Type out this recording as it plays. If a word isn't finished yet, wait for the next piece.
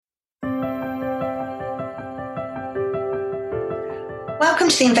Welcome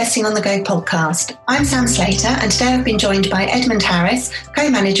to the Investing on the Go podcast. I'm Sam Slater, and today I've been joined by Edmund Harris,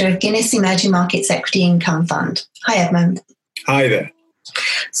 co-manager of Guinness Emerging Markets Equity Income Fund. Hi, Edmund. Hi there.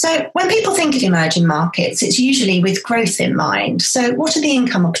 So when people think of emerging markets, it's usually with growth in mind. So what are the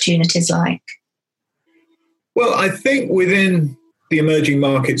income opportunities like? Well, I think within the emerging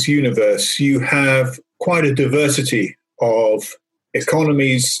markets universe, you have quite a diversity of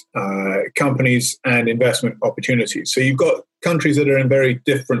economies, companies, and investment opportunities. So you've got countries that are in very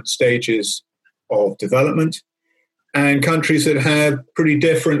different stages of development and countries that have pretty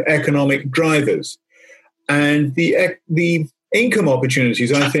different economic drivers. And the income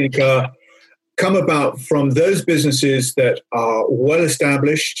opportunities, I think, come about from those businesses that are well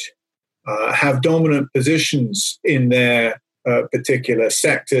established, have dominant positions in their particular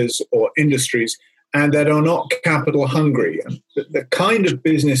sectors or industries, and that are not capital hungry. And the kind of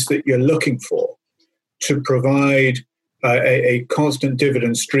business that you're looking for to provide a constant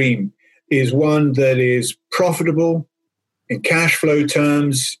dividend stream is one that is profitable in cash flow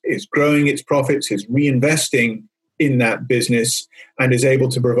terms, is growing its profits, is reinvesting in that business, and is able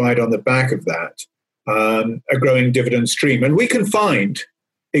to provide on the back of that a growing dividend stream. And we can find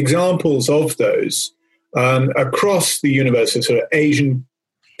examples of those across the universe of sort of Asian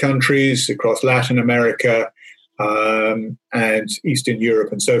countries, across Latin America and Eastern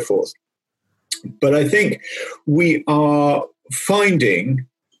Europe and so forth. But I think we are finding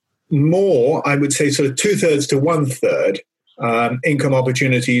more, I would say sort of 2/3 to 1/3 income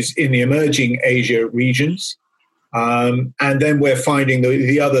opportunities in the emerging Asia regions. And then we're finding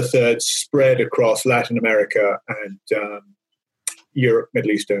the other third spread across Latin America and Europe,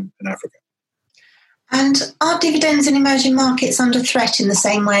 Middle East and Africa. And are dividends in emerging markets under threat in the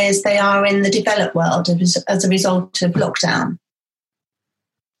same way as they are in the developed world as a result of lockdown?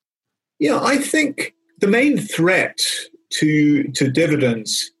 Yeah, I think the main threat to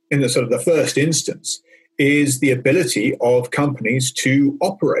dividends in the sort of the first instance is the ability of companies to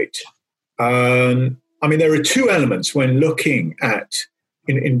operate. I mean, there are two elements when looking at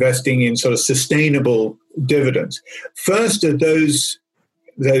investing in sort of sustainable dividends. First are those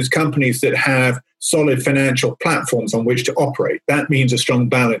companies that have solid financial platforms on which to operate. That means a strong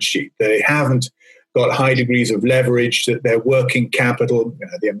balance sheet. They haven't got high degrees of leverage, that their working capital,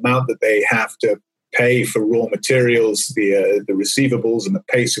 the amount that they have to pay for raw materials, the receivables and the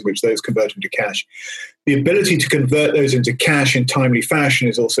pace in which those convert into cash. The ability to convert those into cash in timely fashion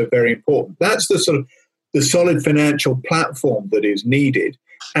is also very important. That's the sort of the solid financial platform that is needed.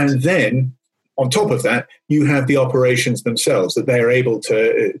 And then on top of that, you have the operations themselves, that they are able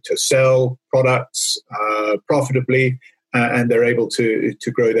to sell products profitably, and they're able to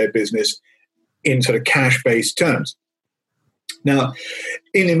grow their business in sort of cash-based terms. Now,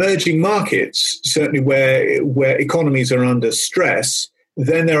 in emerging markets, certainly where economies are under stress,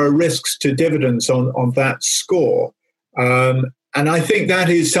 then there are risks to dividends on that score. And I think that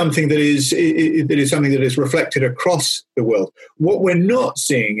is something that is reflected across the world. What we're not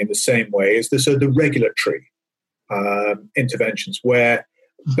seeing in the same way is the regulatory interventions, where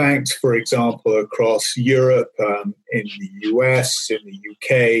banks, for example, across Europe, in the US, in the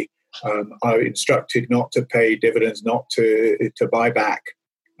UK, are instructed not to pay dividends, not to buy back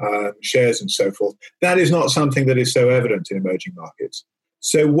shares and so forth. That is not something that is so evident in emerging markets.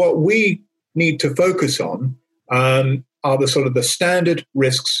 So what we need to focus on are the sort of the standard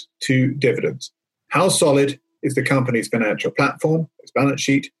risks to dividends. How solid is the company's financial platform, its balance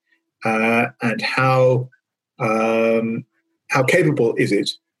sheet, and how capable is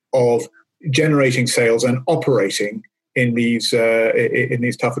it of generating sales and operating in these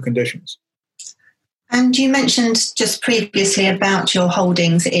tougher conditions? And you mentioned just previously about your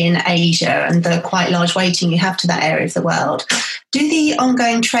holdings in Asia and the quite large weighting you have to that area of the world. Do the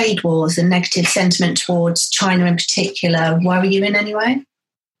ongoing trade wars and negative sentiment towards China in particular worry you in any way?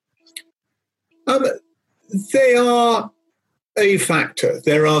 They are a factor.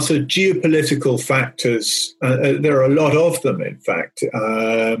 There are sort of geopolitical factors. There are a lot of them, in fact,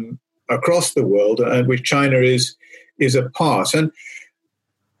 across the world, which China is a part. And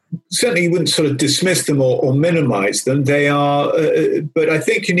certainly you wouldn't sort of dismiss them or minimize them. They are, but I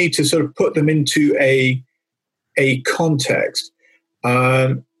think you need to sort of put them into a context.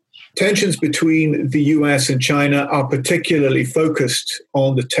 Tensions between the US and China are particularly focused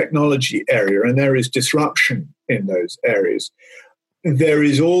on the technology area, and there is disruption in those areas. There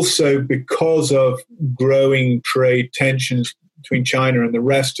is also, because of growing trade tensions between China and the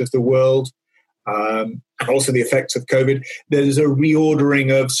rest of the world, and also the effects of COVID, there's a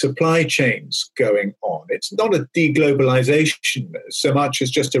reordering of supply chains going on. It's not a deglobalization so much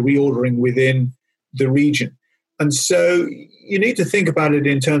as just a reordering within the region. And so you need to think about it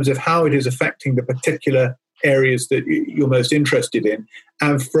in terms of how it is affecting the particular areas that you're most interested in.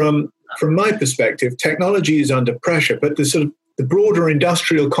 And from my perspective, technology is under pressure, but the broader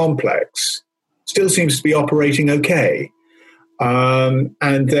industrial complex still seems to be operating okay.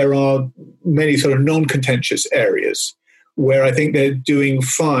 And there are many sort of non-contentious areas where I think they're doing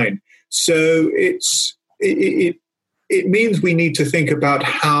fine. So it means we need to think about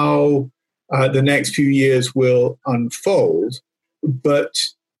how the next few years will unfold, but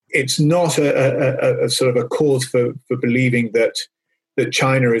it's not a sort of a cause for believing that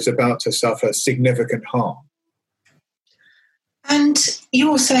China is about to suffer significant harm. And you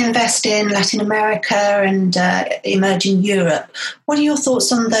also invest in Latin America and emerging Europe. What are your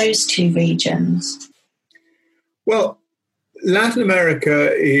thoughts on those two regions? Well, Latin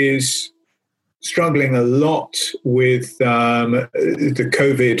America is struggling a lot with the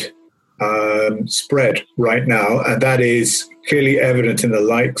COVID spread right now, and that is clearly evident in the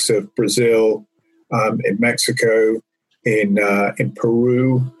likes of Brazil, in Mexico, in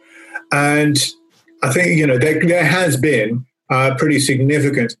Peru, and I think there has been pretty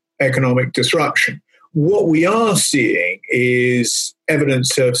significant economic disruption. What we are seeing is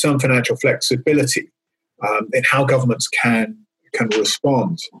evidence of some financial flexibility in how governments can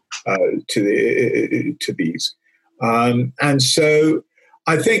respond to these, and so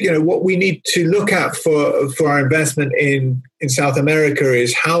I think what we need to look at for our investment in South America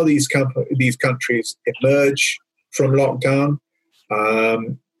is how these countries emerge from lockdown.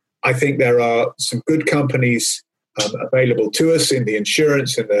 I think there are some good companies available to us in the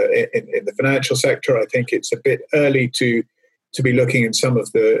insurance and in the financial sector. I think it's a bit early to be looking in some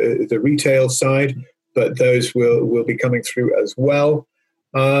of the retail side, but those will be coming through as well.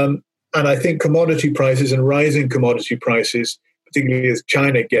 And I think commodity prices and rising commodity prices, particularly as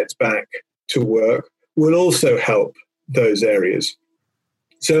China gets back to work, will also help those areas.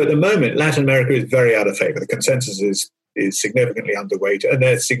 So at the moment, Latin America is very out of favor. The consensus is significantly underweight, and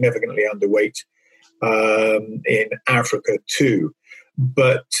they're significantly underweight in Africa too.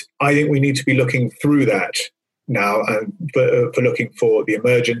 But I think we need to be looking through that now and for looking for the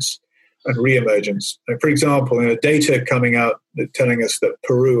emergence and re-emergence. And for example, data coming out telling us that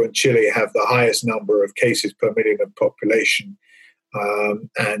Peru and Chile have the highest number of cases per million of population,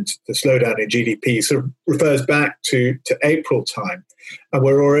 and the slowdown in GDP sort of refers back to April time. And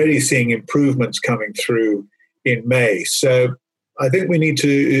we're already seeing improvements coming through in May. So I think we need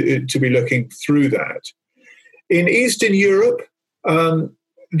to be looking through that. In Eastern Europe,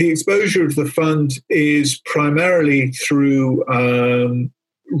 the exposure of the fund is primarily through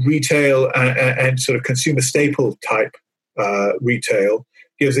retail and sort of consumer staple type retail,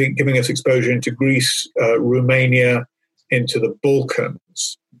 giving us exposure into Greece, Romania, into the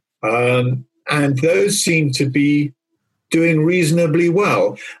Balkans. And those seem to be doing reasonably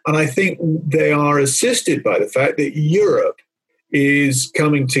well. And I think they are assisted by the fact that Europe is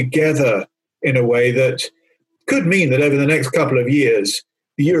coming together in a way that could mean that over the next couple of years,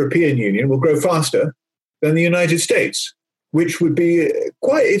 the European Union will grow faster than the United States, which would be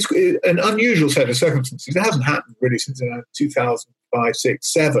it's an unusual set of circumstances. It hasn't happened really since 2005,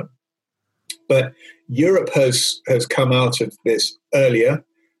 6, 7. But Europe has come out of this earlier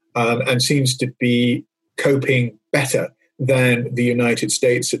and seems to be coping better than the United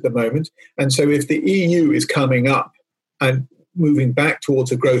States at the moment. And so if the EU is coming up and moving back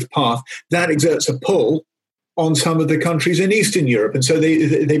towards a growth path, that exerts a pull on some of the countries in Eastern Europe. And so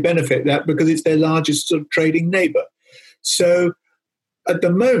they benefit that because it's their largest sort of trading neighbor. So at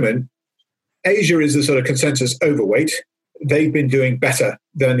the moment, Asia is the sort of consensus overweight. They've been doing better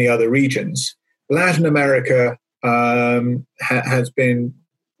than the other regions. Latin America has been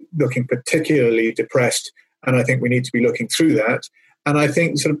looking particularly depressed, and I think we need to be looking through that. And I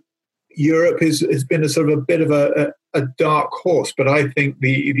think sort of Europe has been a sort of a bit of a dark horse, but I think the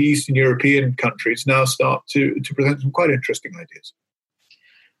Eastern European countries now start to present some quite interesting ideas.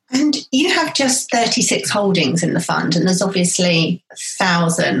 And you have just 36 holdings in the fund, and there's obviously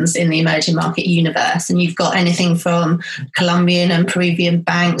thousands in the emerging market universe. And you've got anything from Colombian and Peruvian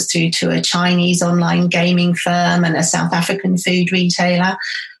banks through to a Chinese online gaming firm and a South African food retailer.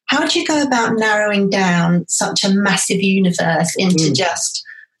 How do you go about narrowing down such a massive universe into just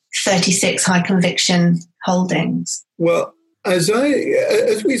 36 high conviction holdings? Well, as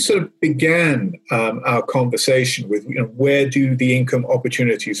we sort of began our conversation with where do the income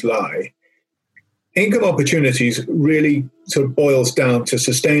opportunities lie, income opportunities really sort of boils down to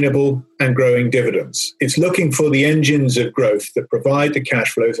sustainable and growing dividends. It's looking for the engines of growth that provide the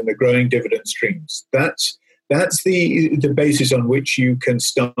cash flows and the growing dividend streams. That's the basis on which you can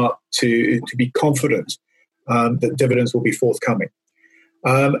start to be confident that dividends will be forthcoming.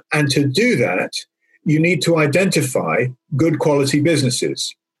 And to do that, you need to identify good quality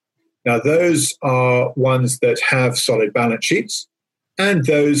businesses. Now, those are ones that have solid balance sheets and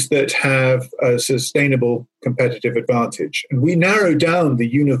those that have a sustainable competitive advantage. And we narrow down the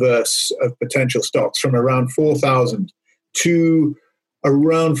universe of potential stocks from around 4,000 to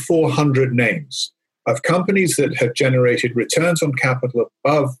around 400 names of companies that have generated returns on capital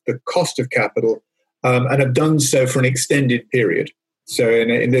above the cost of capital and have done so for an extended period. So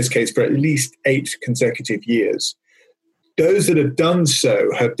in this case, for at least 8 consecutive years. Those that have done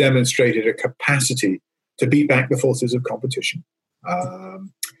so have demonstrated a capacity to beat back the forces of competition,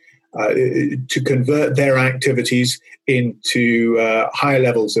 to convert their activities into higher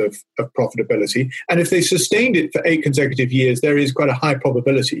levels of profitability. And if they sustained it for 8 consecutive years, there is quite a high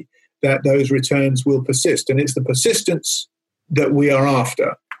probability that those returns will persist. And it's the persistence that we are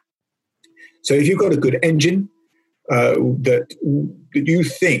after. So if you've got a good engine that you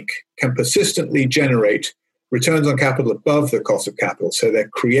think can persistently generate returns on capital above the cost of capital, so they're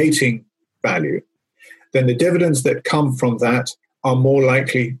creating value, then the dividends that come from that are more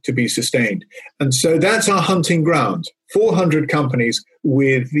likely to be sustained. And so that's our hunting ground. 400 companies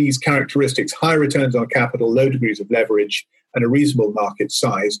with these characteristics, high returns on capital, low degrees of leverage, and a reasonable market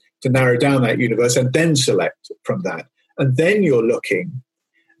size to narrow down that universe and then select from that. And then you're looking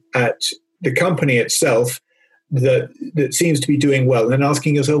at the company itself that seems to be doing well and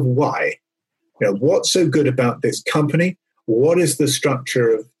asking yourself why. What's so good about this company? What is the structure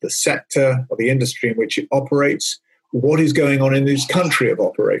of the sector or the industry in which it operates? What is going on in this country of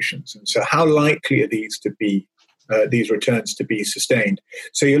operations? And so how likely are these to be, these returns to be sustained?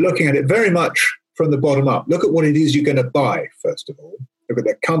 So you're looking at it very much from the bottom up. Look at what it is you're going to buy, first of all. Look at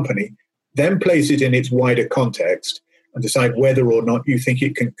the company, then place it in its wider context and decide whether or not you think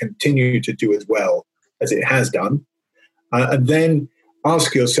it can continue to do as well as it has done. And then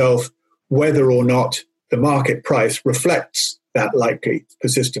ask yourself whether or not the market price reflects that likely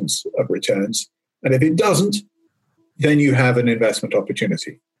persistence of returns. And if it doesn't, then you have an investment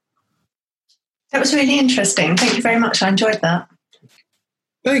opportunity. That was really interesting. Thank you very much. I enjoyed that.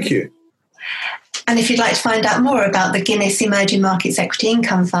 Thank you. And if you'd like to find out more about the Guinness Emerging Markets Equity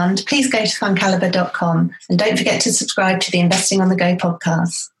Income Fund, please go to fundcalibre.com and don't forget to subscribe to the Investing on the Go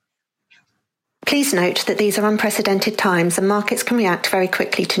podcast. Please note that these are unprecedented times and markets can react very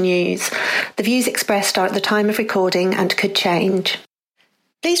quickly to news. The views expressed are at the time of recording and could change.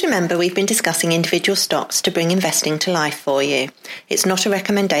 Please remember we've been discussing individual stocks to bring investing to life for you. It's not a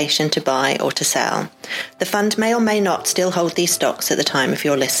recommendation to buy or to sell. The fund may or may not still hold these stocks at the time of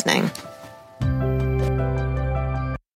your listening.